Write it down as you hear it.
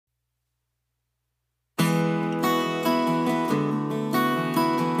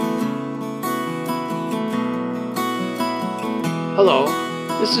Hello,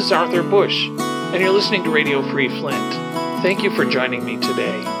 this is Arthur Bush, and you're listening to Radio Free Flint. Thank you for joining me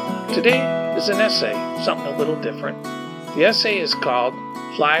today. Today is an essay, something a little different. The essay is called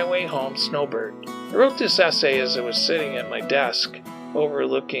Fly Away Home, Snowbird. I wrote this essay as I was sitting at my desk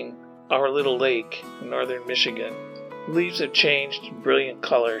overlooking our little lake in northern Michigan. The leaves have changed in brilliant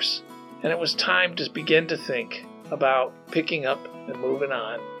colors, and it was time to begin to think about picking up and moving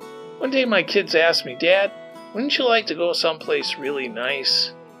on. One day my kids asked me, "Dad, wouldn't you like to go someplace really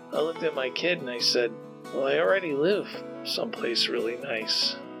nice?" I looked at my kid and I said, "Well, I already live someplace really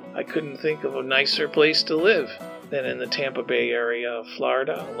nice." I couldn't think of a nicer place to live than in the Tampa Bay area of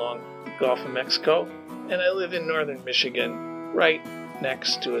Florida along the Gulf of Mexico, and I live in northern Michigan, right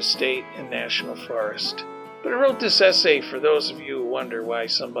next to a state and national forest. But I wrote this essay for those of you who wonder why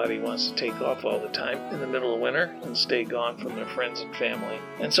somebody wants to take off all the time in the middle of winter and stay gone from their friends and family.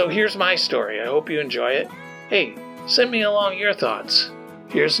 And so here's my story. I hope you enjoy it. Hey, send me along your thoughts.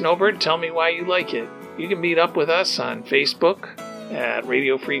 Here's Snowbird, tell me why you like it. You can meet up with us on Facebook at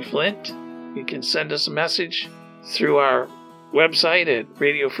Radio Free Flint. You can send us a message through our website at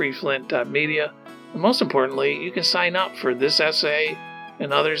radiofreeflint.media. And most importantly, you can sign up for this essay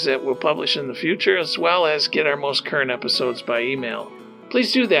and others that we'll publish in the future, as well as get our most current episodes by email.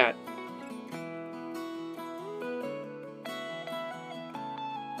 Please do that.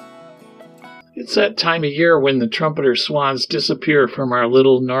 It's that time of year when the trumpeter swans disappear from our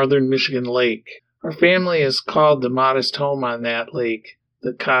little northern Michigan lake. Our family has called the modest home on that lake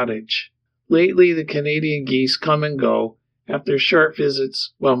the cottage. Lately, the Canadian geese come and go after short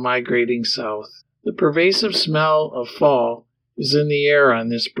visits while migrating south. The pervasive smell of fall is in the air on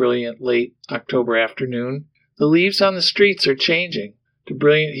this brilliant late October afternoon. The leaves on the streets are changing to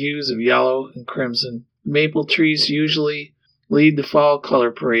brilliant hues of yellow and crimson. The maple trees usually lead the fall color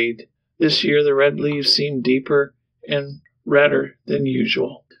parade. This year the red leaves seem deeper and redder than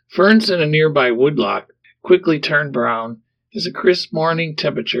usual. Ferns in a nearby woodlot quickly turn brown as the crisp morning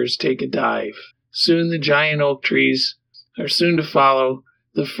temperatures take a dive. Soon the giant oak trees are soon to follow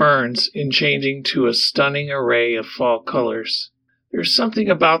the ferns in changing to a stunning array of fall colors. There's something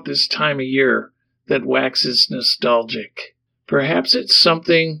about this time of year that waxes nostalgic. Perhaps it's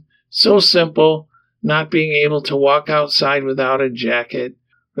something so simple, not being able to walk outside without a jacket,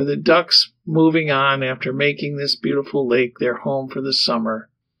 or the ducks moving on after making this beautiful lake their home for the summer.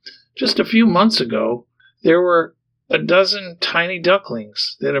 Just a few months ago, there were a dozen tiny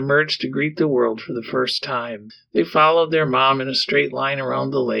ducklings that emerged to greet the world for the first time. They followed their mom in a straight line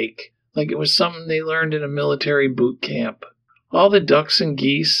around the lake, like it was something they learned in a military boot camp. All the ducks and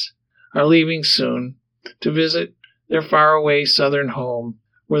geese are leaving soon to visit their faraway southern home,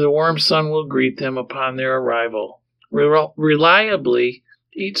 where the warm sun will greet them upon their arrival. Reliably,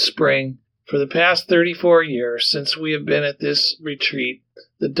 each spring, for the past 34 years since we have been at this retreat,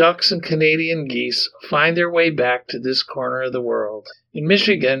 the ducks and Canadian geese find their way back to this corner of the world. In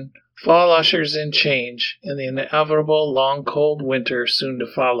Michigan, fall ushers in change and the inevitable long cold winter soon to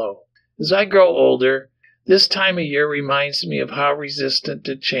follow. As I grow older, this time of year reminds me of how resistant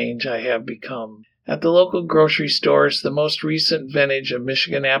to change I have become. At the local grocery stores, the most recent vintage of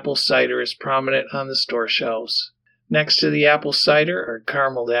Michigan apple cider is prominent on the store shelves. Next to the apple cider are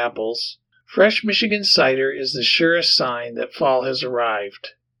carameled apples. Fresh Michigan cider is the surest sign that fall has arrived.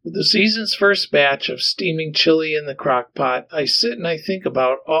 With the season's first batch of steaming chili in the crock pot, I sit and I think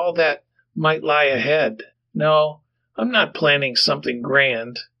about all that might lie ahead. No, I'm not planning something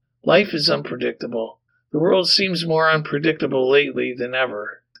grand. Life is unpredictable. The world seems more unpredictable lately than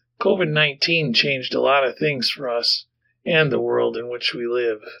ever. COVID-19 changed a lot of things for us and the world in which we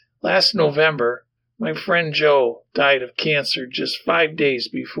live. Last November, my friend Joe died of cancer just 5 days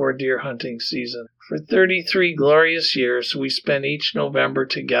before deer hunting season. For 33 glorious years, we spent each November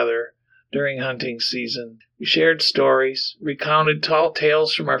together during hunting season. We shared stories, recounted tall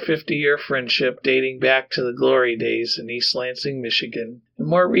tales from our 50-year friendship dating back to the glory days in East Lansing, Michigan. In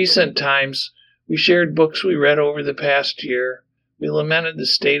more recent times, we shared books we read over the past year. We lamented the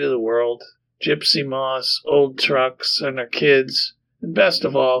state of the world, gypsy moths, old trucks, and our kids, and best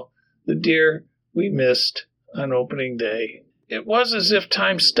of all, the deer we missed on opening day. It was as if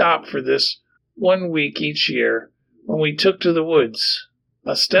time stopped for this 1 week each year when we took to the woods,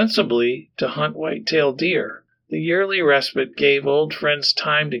 ostensibly to hunt white-tailed deer. The yearly respite gave old friends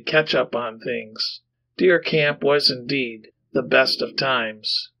time to catch up on things. Deer camp was indeed the best of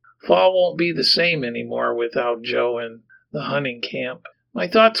times. Fall won't be the same anymore without Joe and the hunting camp. My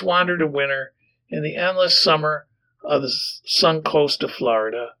thoughts wander to winter and the endless summer of the sun coast of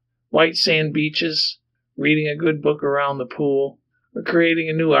Florida. White sand beaches, reading a good book around the pool, or creating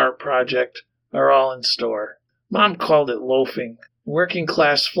a new art project are all in store. Mom called it loafing.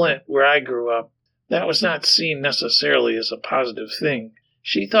 Working-class Flint, where I grew up, that was not seen necessarily as a positive thing.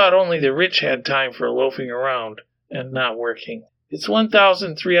 She thought only the rich had time for loafing around and not working. It's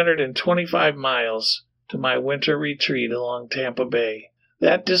 1,325 miles to my winter retreat along Tampa Bay.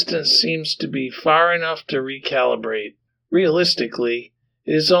 That distance seems to be far enough to recalibrate. Realistically,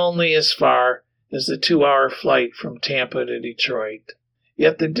 it is only as far as the 2-hour flight from Tampa to Detroit.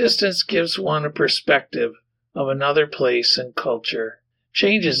 Yet the distance gives one a perspective of another place and culture.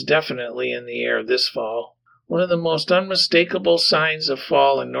 Change is definitely in the air this fall. One of the most unmistakable signs of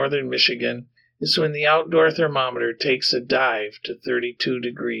fall in northern Michigan is when the outdoor thermometer takes a dive to 32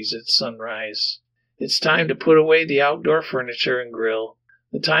 degrees at sunrise. It's time to put away the outdoor furniture and grill.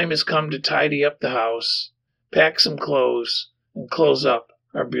 The time has come to tidy up the house, pack some clothes, and close up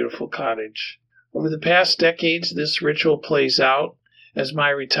our beautiful cottage. Over the past decades, this ritual plays out as my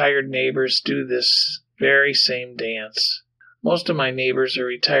retired neighbors do this very same dance. Most of my neighbors are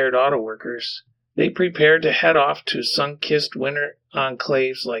retired auto workers. They prepare to head off to sun-kissed winter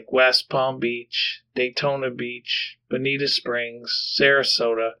enclaves like West Palm Beach, Daytona Beach, Bonita Springs,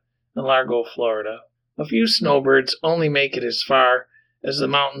 Sarasota, and Largo, Florida. A few snowbirds only make it as far as the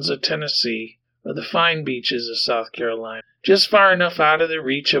mountains of Tennessee or the fine beaches of South Carolina, just far enough out of the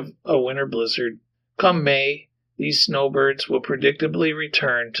reach of a winter blizzard. Come May, these snowbirds will predictably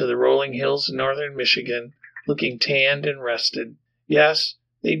return to the rolling hills of northern Michigan, looking tanned and rested. Yes,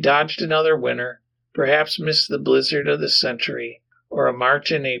 they dodged another winter, perhaps missed the blizzard of the century, or a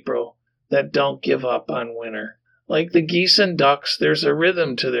March and April that don't give up on winter. Like the geese and ducks, there's a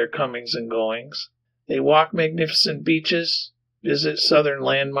rhythm to their comings and goings. They walk magnificent beaches, visit southern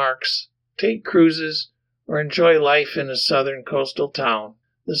landmarks, take cruises, or enjoy life in a southern coastal town.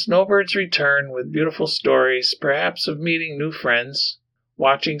 The snowbirds return with beautiful stories, perhaps of meeting new friends,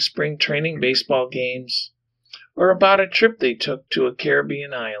 watching spring training baseball games, or about a trip they took to a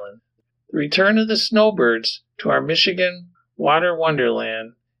Caribbean island. The return of the snowbirds to our Michigan water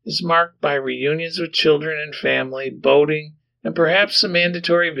wonderland is marked by reunions with children and family, boating, and perhaps a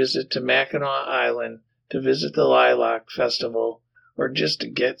mandatory visit to Mackinac Island to visit the Lilac Festival, or just to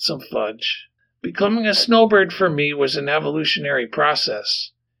get some fudge. Becoming a snowbird for me was an evolutionary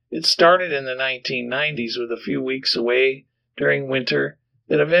process. It started in the 1990s with a few weeks away during winter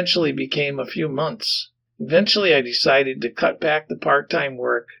that eventually became a few months. Eventually I decided to cut back the part-time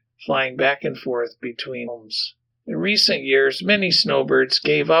work, flying back and forth between homes. In recent years, many snowbirds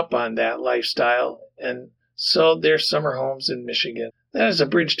gave up on that lifestyle and sold their summer homes in Michigan. That is a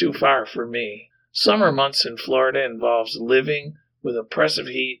bridge too far for me. Summer months in Florida involves living with oppressive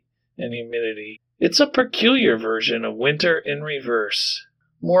heat and humidity. It's a peculiar version of winter in reverse.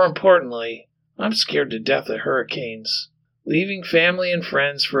 More importantly, I'm scared to death of hurricanes. Leaving family and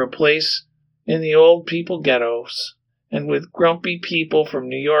friends for a place in the old people ghettos, and with grumpy people from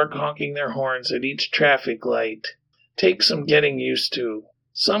New York honking their horns at each traffic light, takes some getting used to.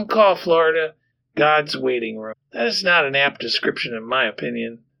 Some call Florida God's waiting room. That is not an apt description in my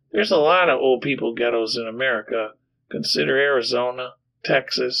opinion. There's a lot of old people ghettos in America. Consider Arizona,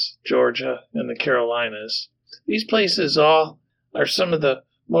 Texas, Georgia, and the Carolinas. These places all are some of the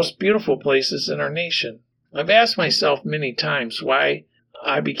most beautiful places in our nation. I've asked myself many times why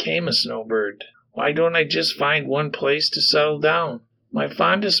I became a snowbird. Why don't I just find one place to settle down? My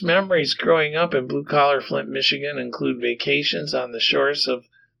fondest memories growing up in blue-collar Flint, Michigan include vacations on the shores of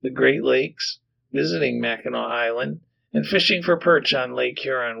the Great Lakes, visiting Mackinac Island, and fishing for perch on Lake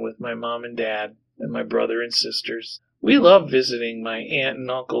Huron with my mom and dad and my brother and sisters. We loved visiting my aunt and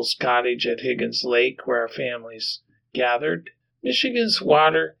uncle's cottage at Higgins Lake where our families gathered. Michigan's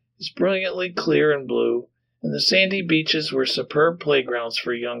water is brilliantly clear and blue, and the sandy beaches were superb playgrounds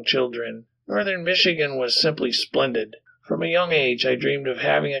for young children. Northern Michigan was simply splendid. From a young age, I dreamed of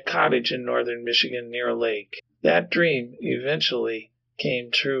having a cottage in northern Michigan near a lake. That dream eventually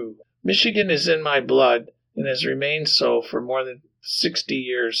came true. Michigan is in my blood and has remained so for more than 60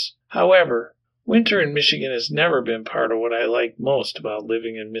 years. However, winter in Michigan has never been part of what I like most about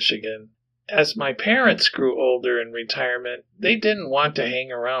living in Michigan. As my parents grew older in retirement, they didn't want to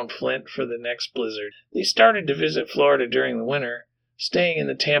hang around Flint for the next blizzard. They started to visit Florida during the winter, staying in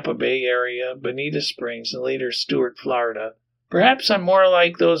the Tampa Bay area, Bonita Springs, and later Stuart, Florida. Perhaps I'm more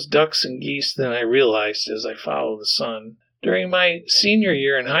like those ducks and geese than I realized as I follow the sun. During my senior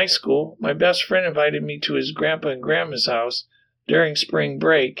year in high school, my best friend invited me to his grandpa and grandma's house during spring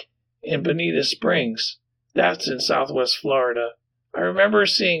break in Bonita Springs. That's in southwest Florida. I remember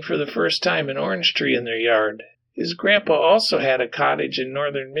seeing for the first time an orange tree in their yard. His grandpa also had a cottage in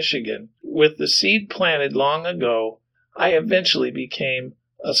northern Michigan. With the seed planted long ago, I eventually became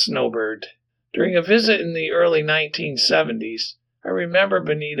a snowbird. During a visit in the early 1970s, I remember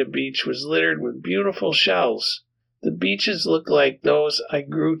Bonita Beach was littered with beautiful shells. The beaches looked like those I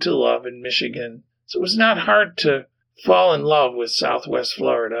grew to love in Michigan, so it was not hard to fall in love with Southwest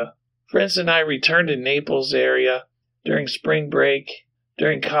Florida. Friends and I returned to Naples area during spring break,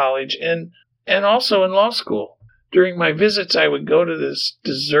 during college, and also in law school. During my visits, I would go to this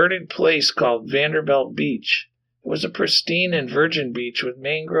deserted place called Vanderbilt Beach. It was a pristine and virgin beach with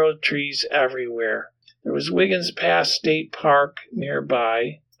mangrove trees everywhere. There was Wiggins Pass State Park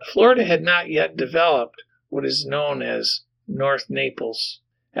nearby. Florida had not yet developed what is known as North Naples.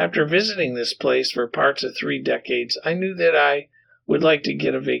 After visiting this place for parts of 3 decades, I knew that I would like to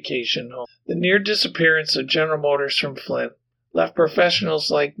get a vacation home. The near disappearance of General Motors from Flint left professionals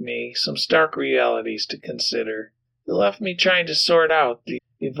like me some stark realities to consider. It left me trying to sort out the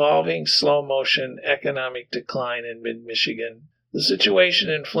evolving slow-motion economic decline in mid-Michigan. The situation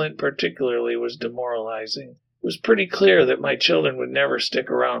in Flint particularly was demoralizing. It was pretty clear that my children would never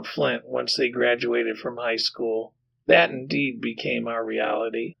stick around Flint once they graduated from high school. That indeed became our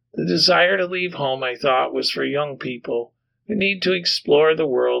reality. The desire to leave home, I thought, was for young people who need to explore the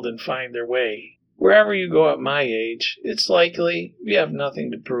world and find their way. Wherever you go at my age, it's likely you have nothing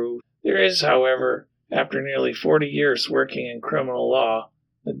to prove. There is, however, after nearly 40 years working in criminal law,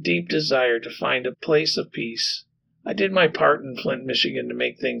 a deep desire to find a place of peace. I did my part in Flint, Michigan to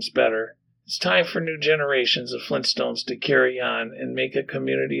make things better. It's time for new generations of Flintstones to carry on and make a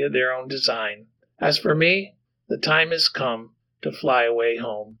community of their own design. As for me, the time has come to fly away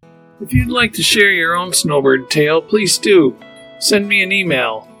home. If you'd like to share your own snowbird tale, please do. Send me an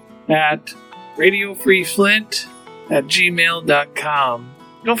email at radiofreeflint@gmail.com.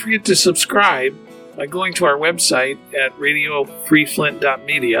 Don't forget to subscribe by going to our website at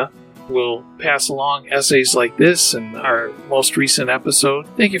radiofreeflint.media. We'll pass along essays like this and our most recent episode.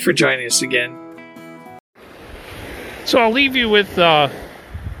 Thank you for joining us again. So I'll leave you with a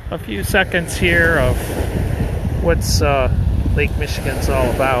few seconds here of what's Lake Michigan's all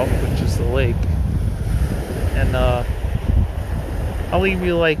about, which is the lake. And I'll leave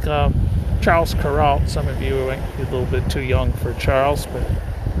you like Charles Kuralt. Some of you might be a little bit too young for Charles, but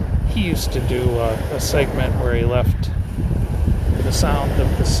he used to do a segment where he left the sound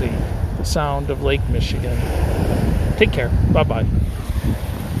of the sea, the sound of Lake Michigan. Take care. Bye-bye.